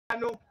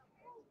ano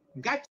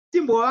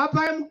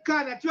ngatimbovapa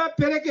mukana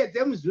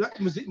tivaperekedze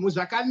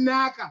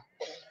muzvakanaka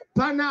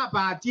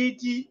panapa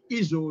atiti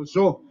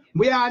izvozvo.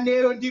 Mbuya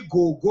Anero ndi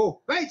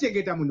Gogo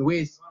vaichengeta munhu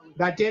wese.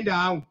 Ndatenda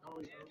hangu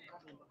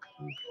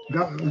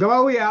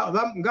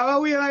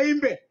ngavauye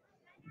vaimbe.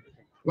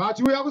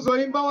 Vachiuya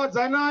kuzoimba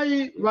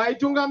wadzanai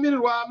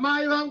vaitungamirirwa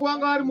amai vangu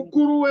vanga vari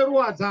mukuru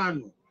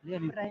weruwadzano.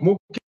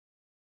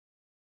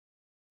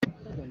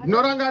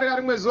 Ndinorangarira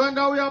rimwe zuva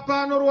ndauya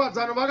pano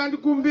ruwadzano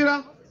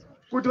vakandikumbira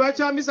kuti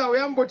vaChamisa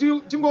uya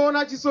mboti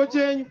tingoona chiso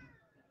chenyu.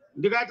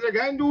 Ndikati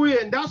regai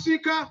ndiuye.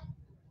 Ndasvika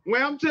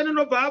mweya mutsvene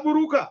unobva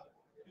aburuka.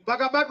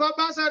 Pakabatwa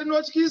basa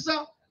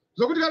rinotyisa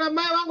zvokuti kana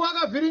mai vangu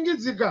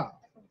vakavhiringidzika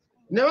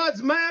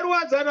nevadzimai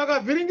eruwadzano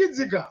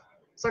vakavhiringidzika.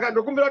 Saka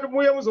ndokumbira kuti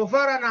muuye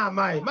muzofara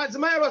naamai.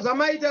 Madzimai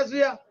zvamaita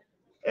zviya.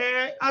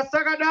 Asi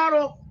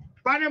takadaro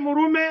pane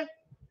murume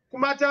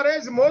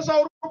kumatarezi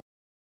mhosva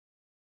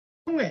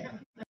umwe.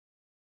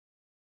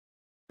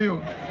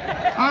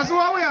 Asi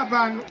wauya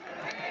pano.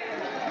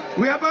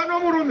 Uya pano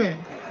murume.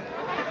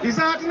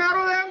 Isati na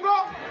ruvengo.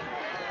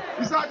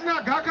 Isati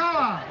na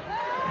gakava.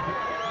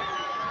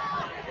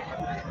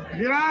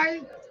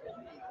 Mirai.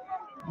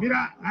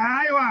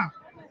 Aiwa.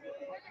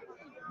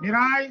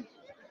 Mirai.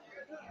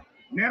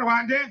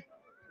 Nerwande.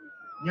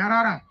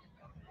 Nyarara.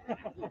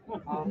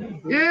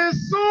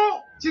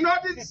 Isu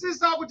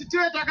tinotisisa kuti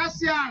tive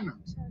takasiyana.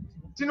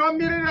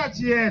 Tinomirira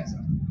chiedza.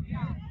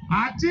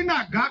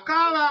 Hatina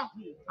gakava,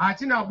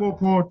 hatina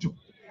bopoto.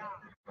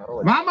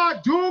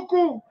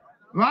 Vamadhuku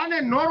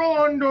vane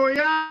nhoroondo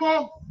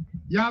yavo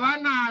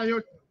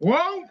yavanayo.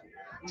 Hongu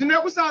tine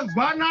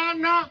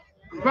kusanzwanana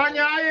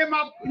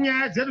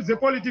panyaya dzedu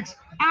dzepolitics,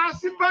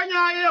 asi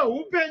panyaya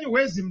yeupenyu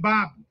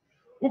hweZimbabwe.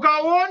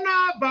 Ukaona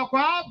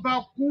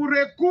abva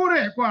kure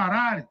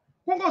kuHarare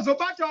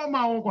kungozobatawo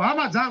maoko.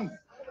 Hama dzangu,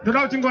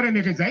 ndoda kuti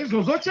ngoremekedza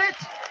izvozvo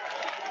chete.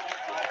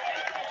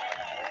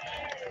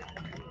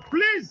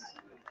 Please,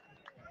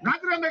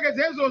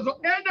 ngatiremekedze izvozvo.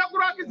 Enda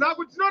kurakidza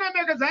kuti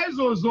tinoremekedza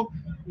izvozvo.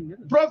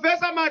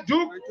 Professor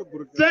Madhuku,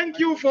 thank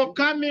you for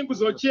coming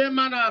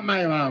kuzochema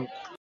naamai vangu.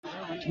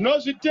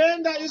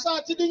 Tinozvitenda. Isu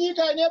hatidi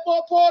nyika ine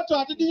bopoto,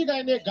 hatidi nyika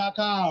ine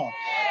gakava.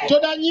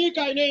 Toda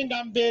nyika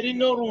inoenda mberi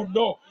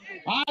norudo.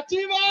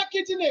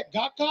 Hativaki tine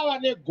gakava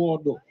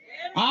negodo.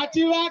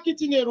 Hativaki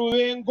tine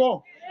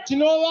ruvengo.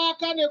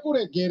 Tinovaka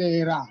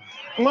nekuregerera.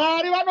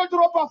 Mwari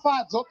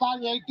vanotiropafadzo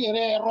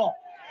panyekerero.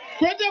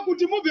 Kwete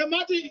kuti mubve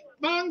mati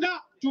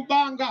banga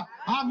tubanga.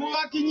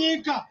 Hamuvaki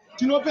nyika.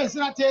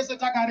 Tinopedzisira tese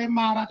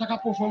takaremara,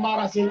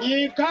 takapofomara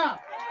senyika.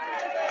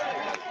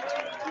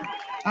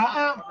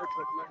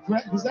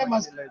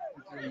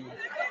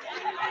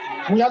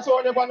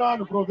 Munyatsoonekwa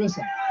navanhu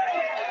professor.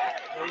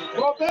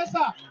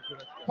 Professor,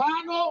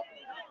 pano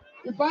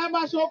ipai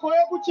mashoko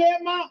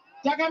ekuchema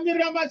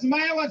takamirira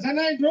madzimai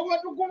awadzanai.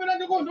 Ndinokumbira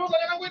ndikondoza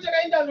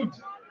takangoita interlude.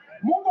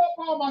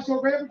 Mungopawo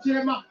mashoko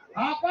ekuchema.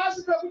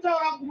 Hapasi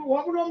pekutaura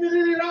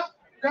wamunomiririra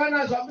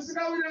kana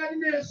zvamusingawirirani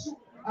nesu.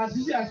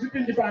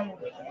 Hazvipindi pano.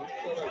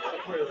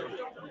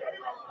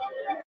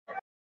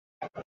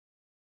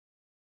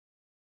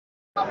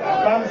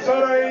 I'm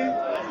sorry,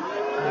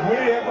 we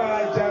have a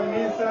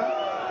Chamisa.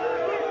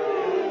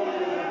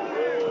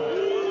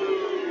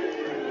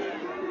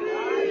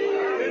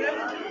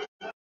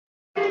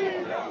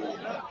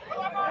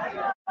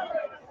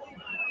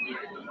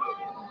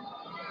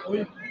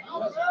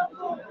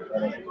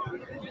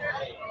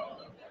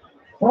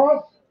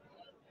 Prof.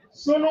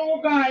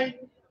 Sunungukai,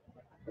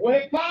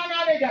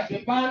 wepana lega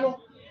zepano.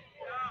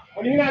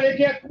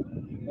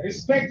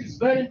 Respect is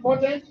very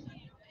important.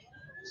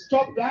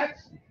 Stop that.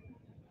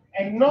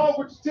 And know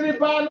kuti tiri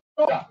pano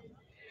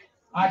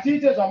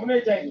atiite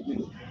zvamunoita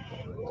izvi.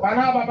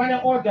 Panapa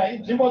pane order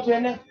inzvimbo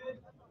tsvene.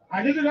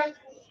 Handiti ka?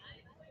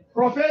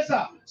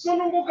 Professor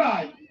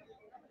Sunungukai.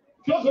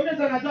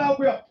 Tozonetsana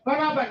taakuya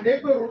panapa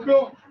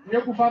ndekwerudo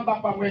nekufamba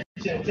pamwe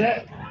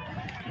chete.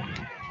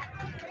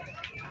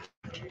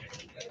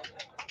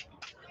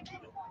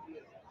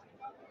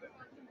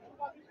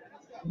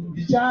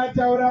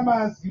 Ndichataura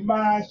mazwi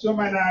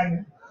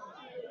mashomanani.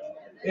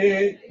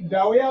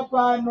 Ndauya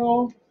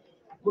pano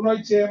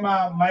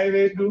kunochema mai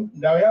vedu.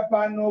 Ndauya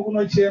pano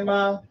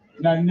kunochema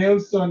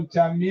naNelson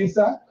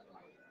Chamisa.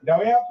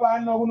 Ndauya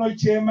pano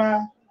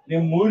kunochema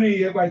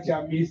nemhuri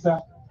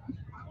yekwaChamisa.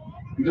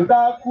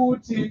 Ndoda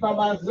kuti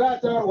pamazwi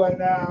ataurwa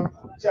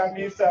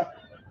naChamisa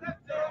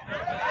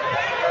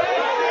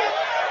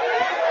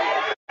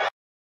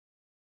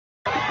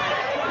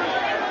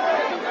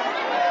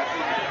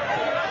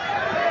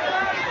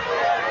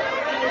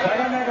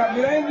zvakanaka,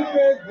 mirai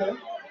ndipedze.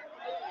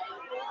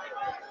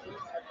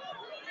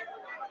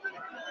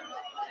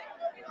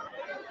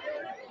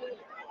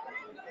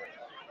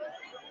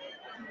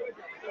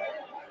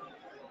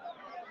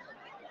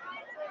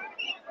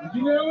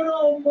 Ndine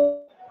urombo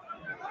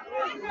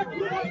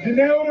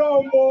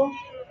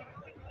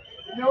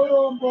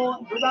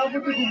ndoda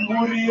kuti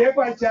kumhuri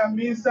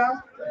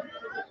yekwaChamisa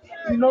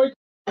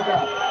tinocheka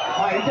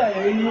maita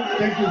henyu.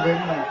 Thank you very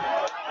much.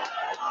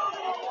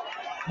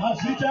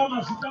 Mazita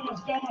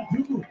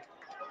Madhuku.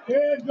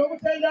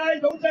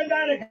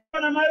 Ndokutendai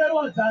kana mai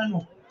veruwadzano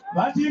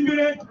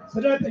vatiimbire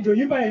sedepinjo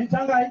imba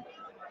yenitangai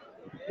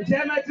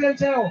ichema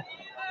tirencheo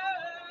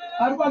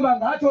ari kwamba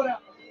ngatora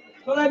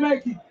torai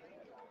maiki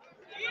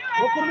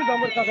wokurumidza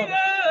murikaka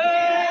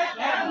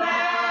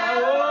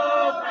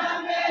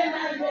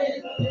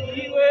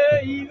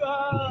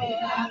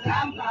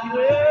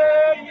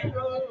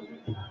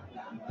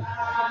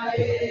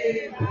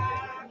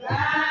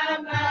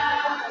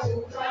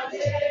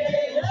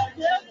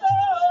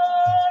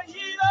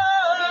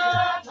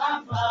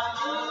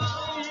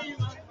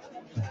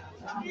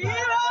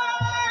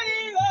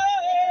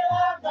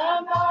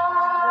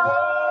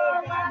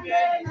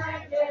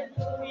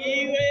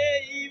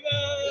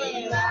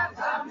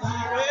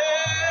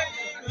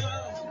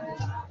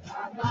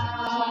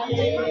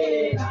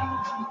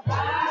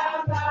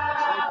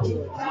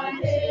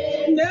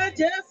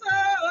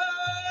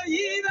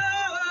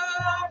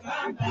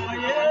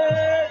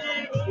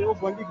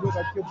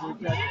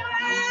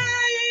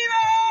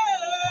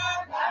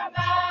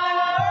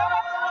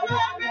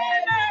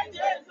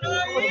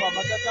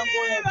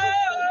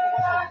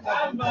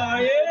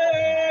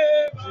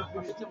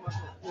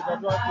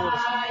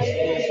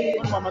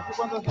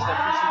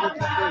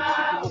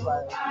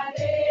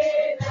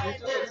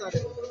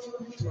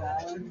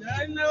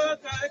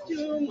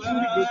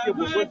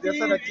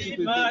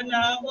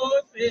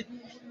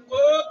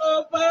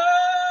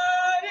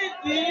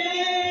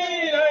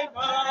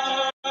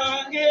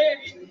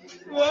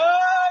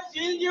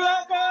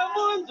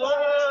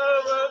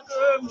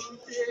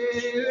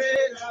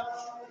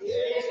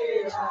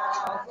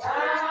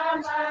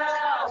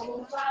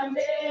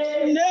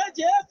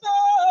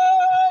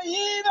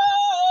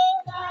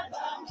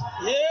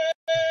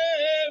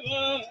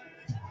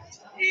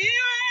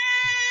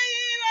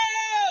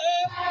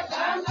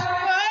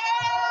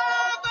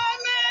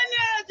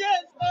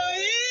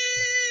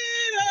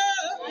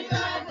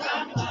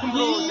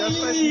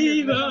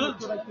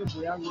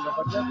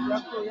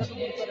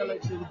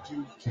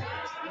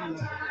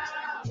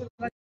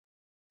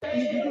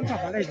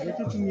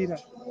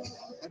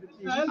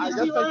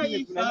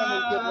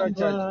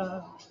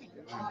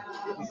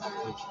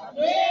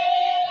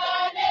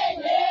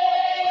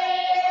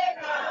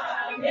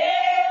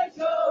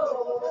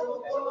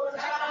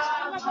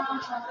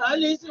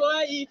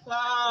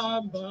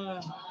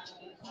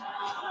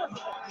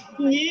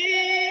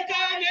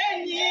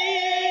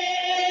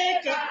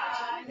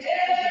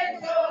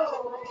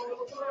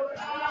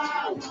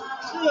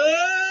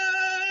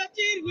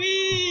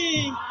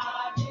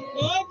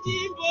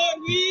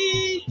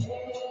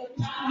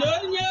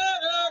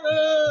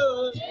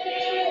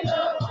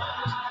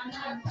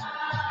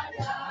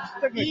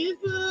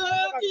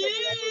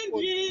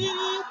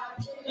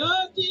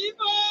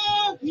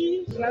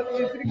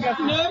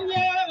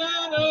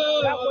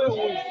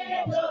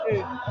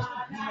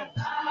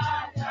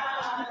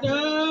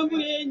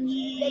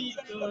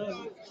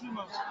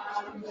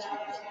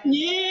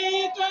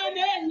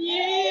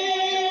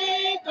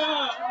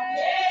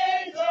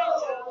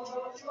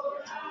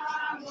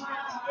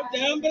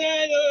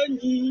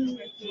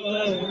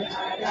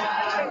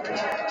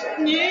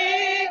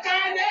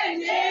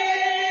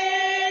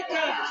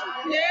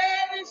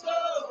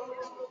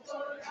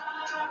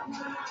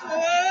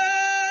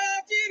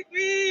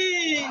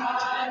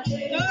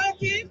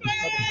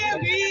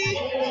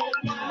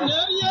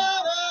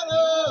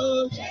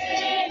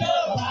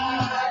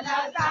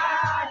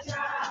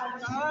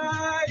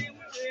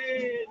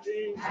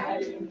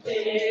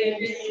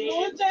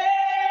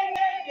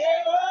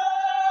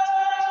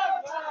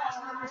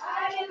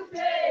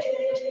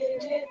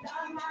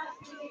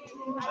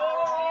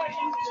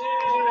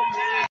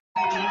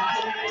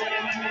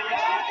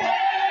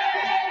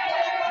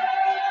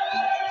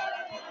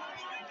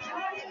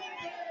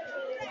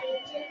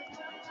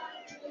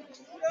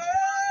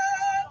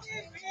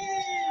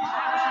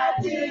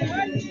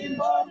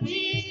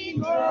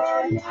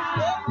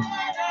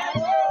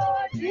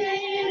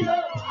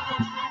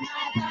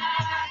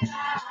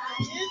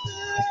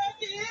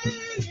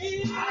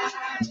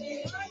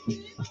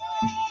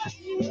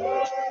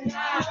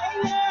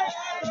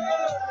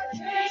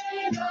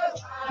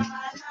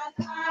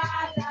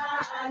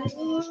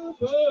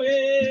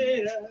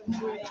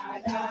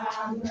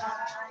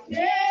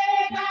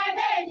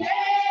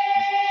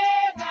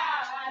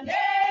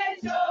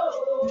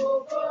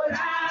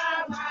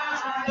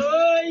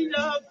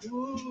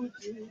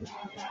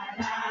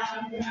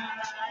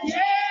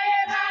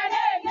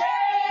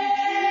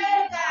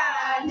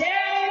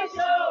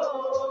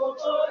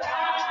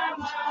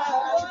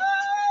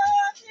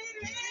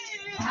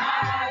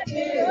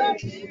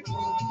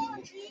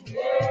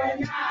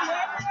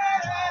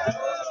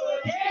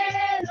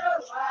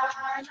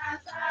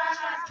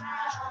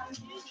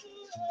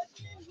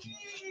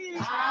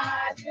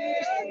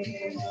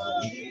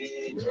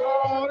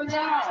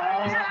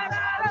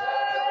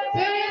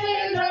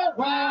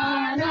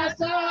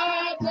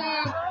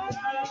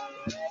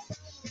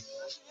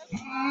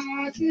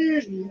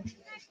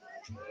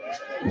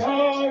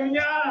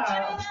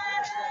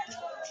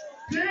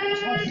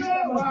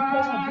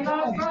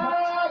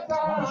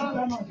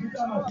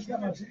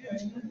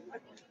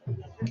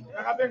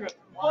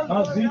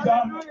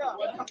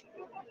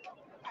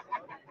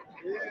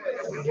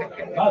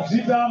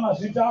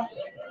mazita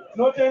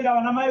tinotenda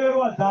vana mai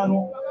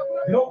veruwadzano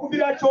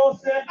ndokubira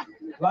chose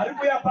vari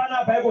kuya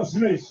panapa iko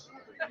zvino izvi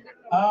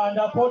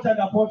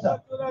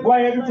ndapota nguva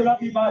yedu toda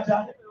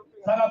kuibata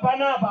saka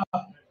panapa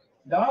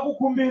ndava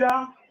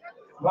kukumbira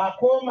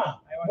vakoma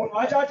munhu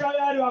wacho achave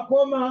ari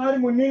vakoma ari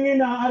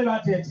munin'ina ari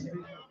vatete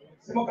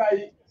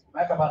simukai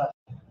maikabara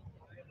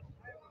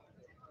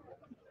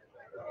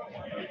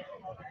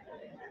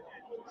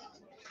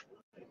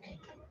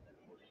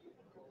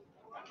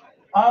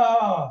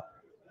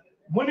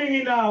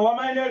munin'ina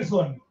wamai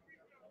Nelson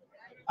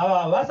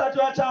vasati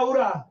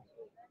vataura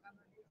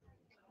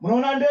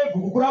munoona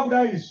ndebvu kukura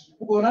kudai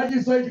izvi kuona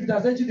chiso ichi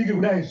kuita sechidiki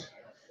kudai izvi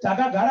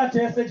takagara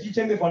tese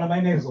tichichengetwa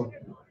namai Nelson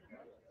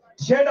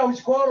tichienda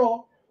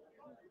kuchikoro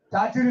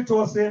tatiri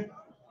tose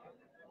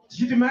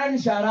tichiti mai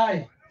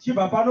nisharai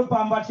tichibva pano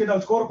pamba tichienda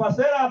kuchikoro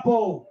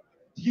paserapo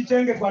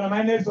tichichengetwa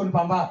namai Nelson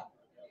pamba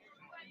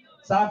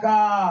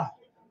saka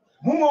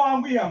mumwe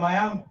wangu ihama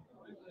yangu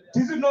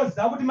tisi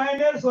tinoziva kuti mai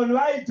Nelson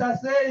vaita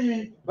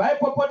sei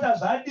vaipopota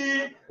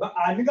zvadi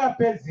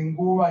handingapedzi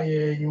nguva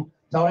yenyu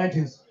taurai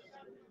tisi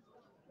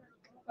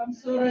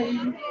pamusoro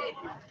iyi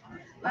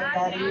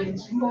vagari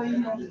venzvimbo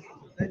ino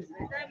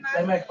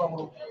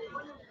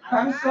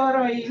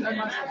pamusoro iyi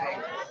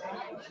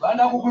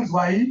vanda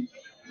kukunzwai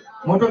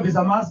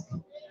motobvisa maski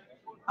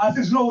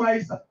asi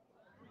zvinourayisa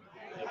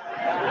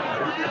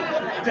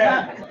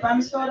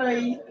pamusoro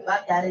iyi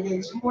vagari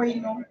venzvimbo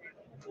ino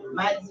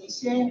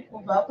madzishe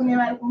kubva kune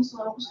vari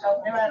kumusoro kusvika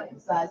kune vari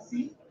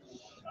kuzasi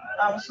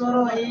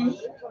pamusoro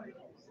iyi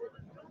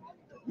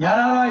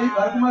nyararai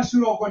vari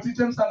kumashure uko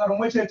tiite musangano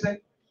mumwe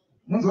chete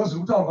munzwa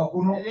zviri kutaurwa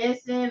kuno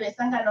vese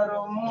vesangano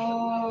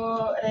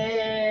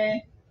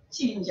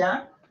rechinja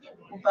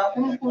kubva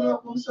kumukuru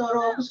wekumusoro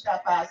kusvika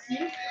pasi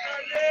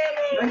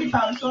noti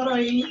pamusoro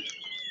iyi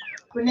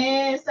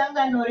kune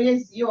sangano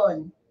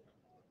rezioni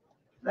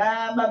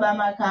rababa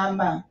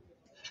Makamba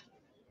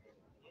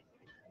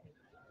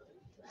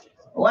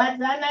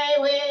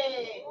wadzanaiwe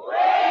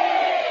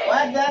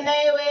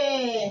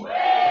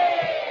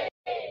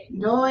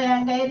ndo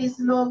yanga iri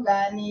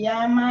slogani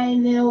yamai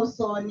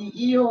Nelson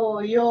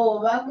iyoyo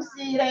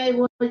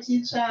vakusiyiraiwo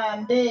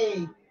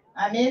chitsvambe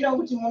hameno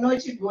kuti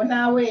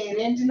munochigonawo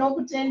here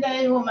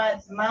ndinokutendaiwo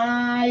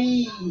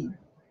madzimai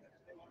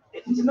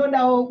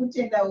ndinodawo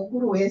kutenda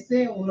ukuru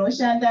hwese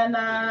hunoshanda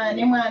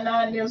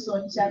nemwana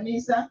Nelson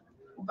Chamisa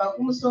kubva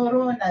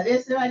kumusoro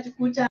navese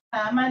vatikuta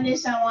hama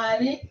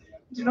neshamwari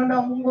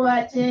ndinoda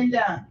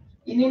kungovatenda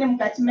inini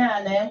mukati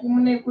mehana yangu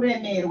mune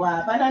kuremerwa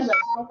hapana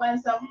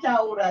zvatinokwanisa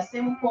kutaura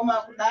semukoma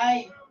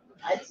kudai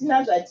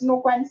hatina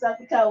zvatinokwanisa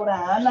kutaura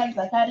hama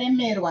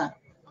dzakaremerwa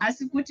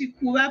asi kuti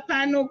kuva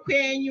pano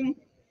kwenyu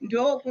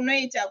ndo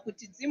kunoita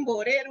kuti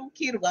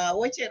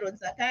dzimborerukirwawo chero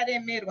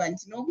dzakaremerwa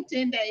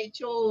ndinokutendai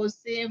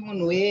chose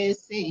munhu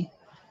wese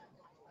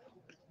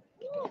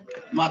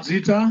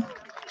madzita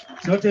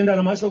tinotenda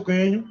namashoko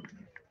enyu